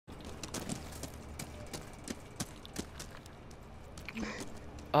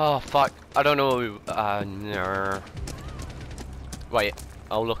Oh fuck! I don't know. No. Wait,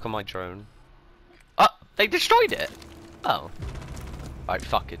 I'll look on my drone. Oh, they destroyed it. Oh. Right,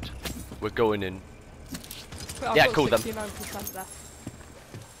 fuck it. We're going in. I've Yeah, got cool. Them. 69% left.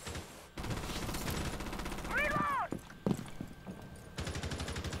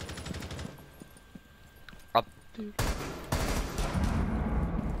 Up. Dude.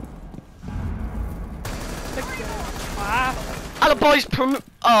 Wow. Hello, boys.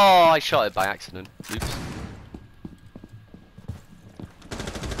 Oh, I shot it by accident. Oops.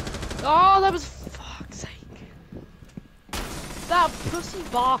 Oh, that was fuck's sake. That pussy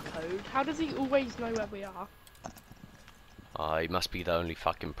barcode. How does he always know where we are? Oh, he must be the only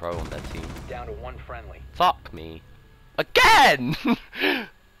fucking pro on their team. Down to one friendly. Fuck me. Again!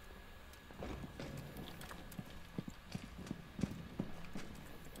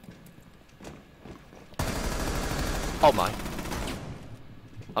 Oh my.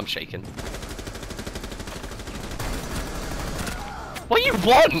 I'm shaking. What do you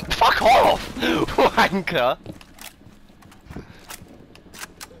want? Fuck off! Wanker!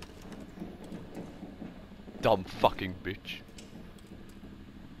 Dumb fucking bitch.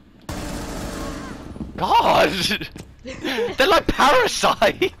 God! They're like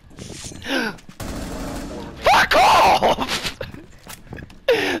parasites! Fuck off!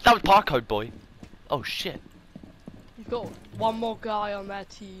 That was barcode boy. Oh shit. You've got one more guy on their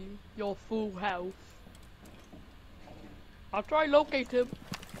team. You're full health. I'll try locate him.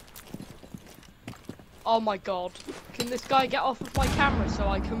 Oh my god. Can this guy get off of my camera so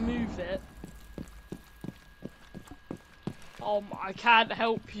I can move it? I can't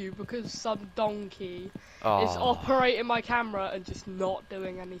help you because some donkey is operating my camera and just not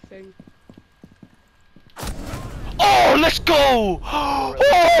doing anything. Oh, let's go!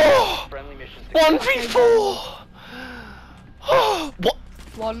 Oh! 1v4! What?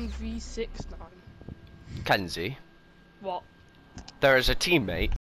 1v69. Kenzie, What? there is a teammate